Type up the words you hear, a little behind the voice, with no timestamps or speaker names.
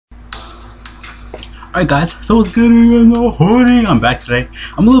Alright guys, so what's good in the hoodie? I'm back today.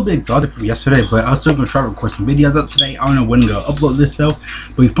 I'm a little bit exhausted from yesterday, but I was still going to try to record some videos up today. I don't know when to upload this though,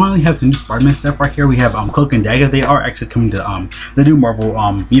 but we finally have some new Spider-Man stuff right here. We have Cloak and Dagger. They are actually coming to the new Marvel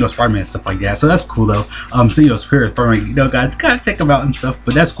Spider-Man and stuff like that, so that's cool though. So Superior Spider-Man, guys, gotta check them out and stuff,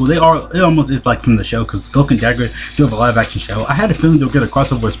 but that's cool. It almost is like from the show, because Cloak and Dagger do have a live action show. I had a feeling they'll get a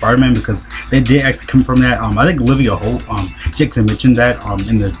crossover with Spider-Man because they did actually come from that. I think Olivia Holt she actually mentioned that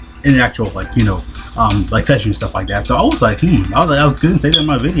in the actual session and stuff like that. So I was like, I was gonna say that in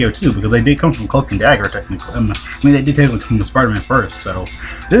my video too, because they did come from Cloak and Dagger technically. I mean they did technically come from Spider-Man first, so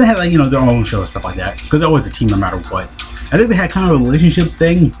they didn't have their own show and stuff like that, because they're always a team no matter what. I think they had kind of a relationship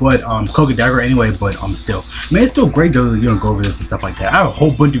thing, but Cloak and Dagger anyway, but still. I mean, it's still great to go over this and stuff like that. I have a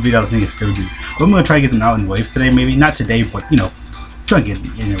whole bunch of videos I think I still do, but I'm gonna try to get them out in waves today, maybe not today, but try to get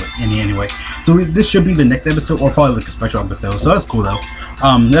it anyway. So this should be the next episode, or probably like a special episode. So that's cool though.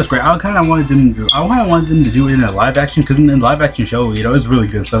 That's great. I kind of wanted them to do it in a live action, because in the live action show, it's really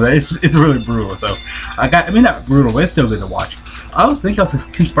good. So it's really brutal. So not brutal, but it's still good to watch. I was thinking,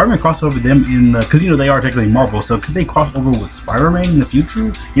 can Spider-Man cross over them in because they are technically Marvel, so could they cross over with Spider-Man in the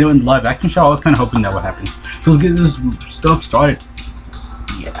future? In the live action show, I was kind of hoping that would happen. So let's get this stuff started.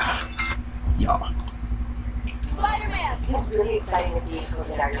 Yeah. It's really exciting to see Cloak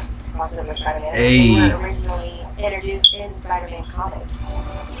and Dagger crossover with Spider-Man. Hey. They were originally introduced in Spider-Man comics.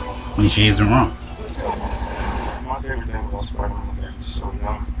 I mean, she isn't wrong. My favorite thing about Spider-Man is that he's so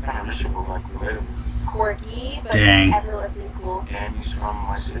young, kind of reachable, like relatable. Quirky, but Dang. effortlessly cool. And he's from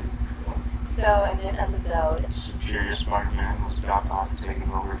my city. So in this episode, Superior Spider-Man was Doc Ock taking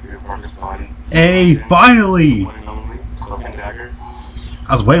over Peter Parker's body. Hey, finally! One and only Cloak and Dagger.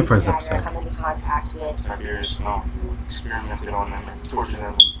 I was waiting for this Dagger episode. come into contact with Tiberius Snow, who experimented on them and tortured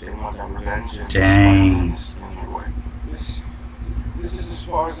them. They want that revenge and Dang. Spider-Man in a way. This is as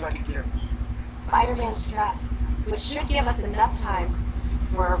far as I can get. Spider-Man's trapped, which should give us enough time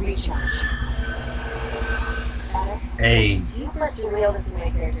for a recharge. Better? Hey. It's super surreal to see my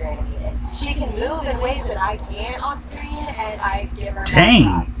character animated. She can move in ways that I can't on screen, and I give her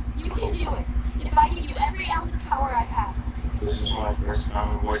Dang. You can do it. If I give you every ounce of power I have. This is my first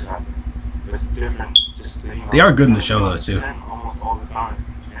time in voice acting. It's different. Just They are good in the show though too. Almost all the time,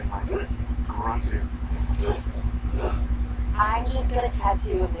 and like grunted. I'm just gonna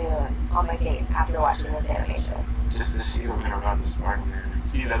tattoo a moon on my face after watching this animation. Just to see them interact with Spider-Man.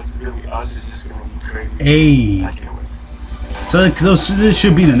 See that it's really us is just gonna be crazy. Hey. I can't wait. So this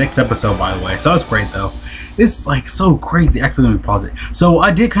should be the next episode, by the way. So that's great though. It's like so crazy. Actually, let me pause it. So I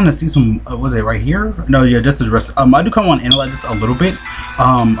did kind of see some. Was it right here? No, yeah, just the rest. I do kind of want to analyze this a little bit.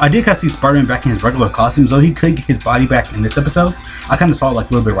 I did kind of see Spider-Man back in his regular costume, so he could get his body back in this episode. I kind of saw like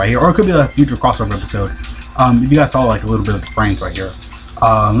a little bit right here, or it could be a future crossover episode. If you guys saw like a little bit of the frames right here.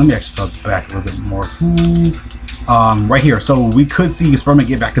 Let me actually go back a little bit more. Right here, so we could see Spider-Man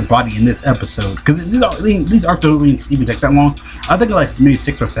get back his body in this episode, because these arcs don't really even take that long. I think like maybe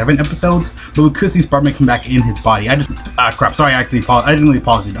 6 or 7 episodes, but we could see Spider-Man come back in his body. I just crap. Sorry, I didn't really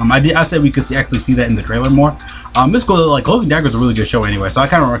pause it. I said we could actually see that in the trailer more. It's cool. Like Cloak and Dagger is a really good show anyway, so I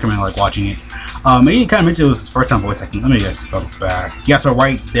kind of recommend like watching it. And he kind of mentioned it was his first time voice acting. Let me just go back. Yeah, so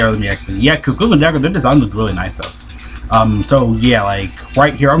right there, let me actually because Cloak and Dagger, their design looks really nice though. So yeah, like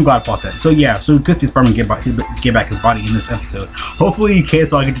right here, I'm glad I paused that. So yeah, so we could see Spider-Man get back his body in this episode. Hopefully he can,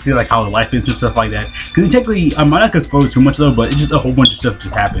 so I get to see like how his life is and stuff like that. Because technically, I'm not gonna spoil too much though, but it's just a whole bunch of stuff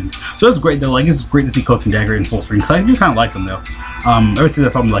just happened. So it's great though. Like it's great to see Cloak and Dagger in full screen, because I do kind of like them though. Ever since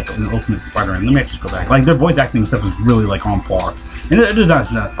I saw them like in Ultimate Spider-Man. Let me actually go back. Like their voice acting and stuff is really like on par, and it is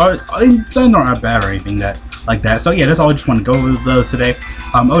not not bad or anything like that. So yeah, that's all I just want to go over those today.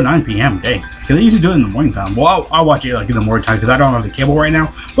 9 p.m. Dang, because they usually do it in the morning time. Well, I'll watch it like in the morning time because I don't have the cable right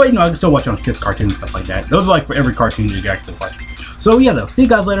now. But I can still watch it on kids' cartoons and stuff like that. Those are like for every cartoon you can actually watch. So yeah, though, see you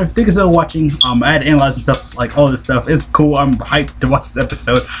guys later. Thank you for watching. I had to analyze and stuff, like all this stuff. It's cool. I'm hyped to watch this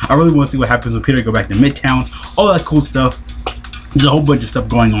episode. I really want to see what happens when Peter go back to Midtown. All that cool stuff. There's a whole bunch of stuff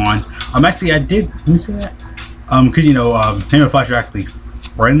going on. Actually, I did. Let me say that. Because him and Flash are actually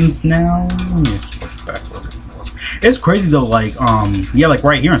friends now. Let me just go back a little bit more. It's crazy though, like yeah, like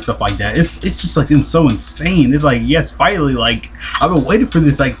right here and stuff like that. It's just like it's so insane. It's like, yes, finally, like I've been waiting for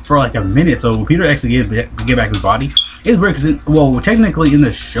this like for like a minute. So when Peter actually get back his body, it's weird because well, technically in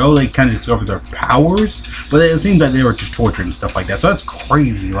the show they kind of discovered their powers, but it seems like they were just tortured and stuff like that. So that's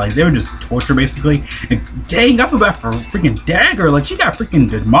crazy. Like they were just tortured basically. And dang, I feel bad for freaking Dagger. Like she got freaking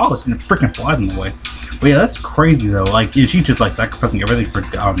demolished and it freaking flies in the way. But yeah, that's crazy though. Like she just like sacrificing everything for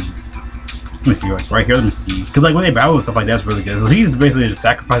let me see, like right here, let me see, because like when they battle and stuff like that's really good. So she's basically just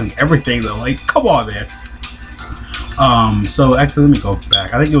sacrificing everything though. Like come on, man. So actually, let me go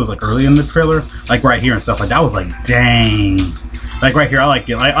back. I think it was like early in the trailer, like right here and stuff like that. Was like, dang, like right here. I like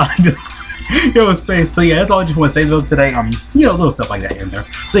it. I it was space. So yeah, that's all I just want to say though today. You know, little stuff like that here and there.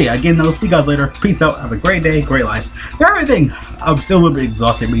 So yeah, again, I'll see you guys later. Peace out. Have a great day, great life, everything. I'm still a little bit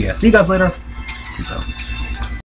exhausted, but yeah, see you guys later. Peace out.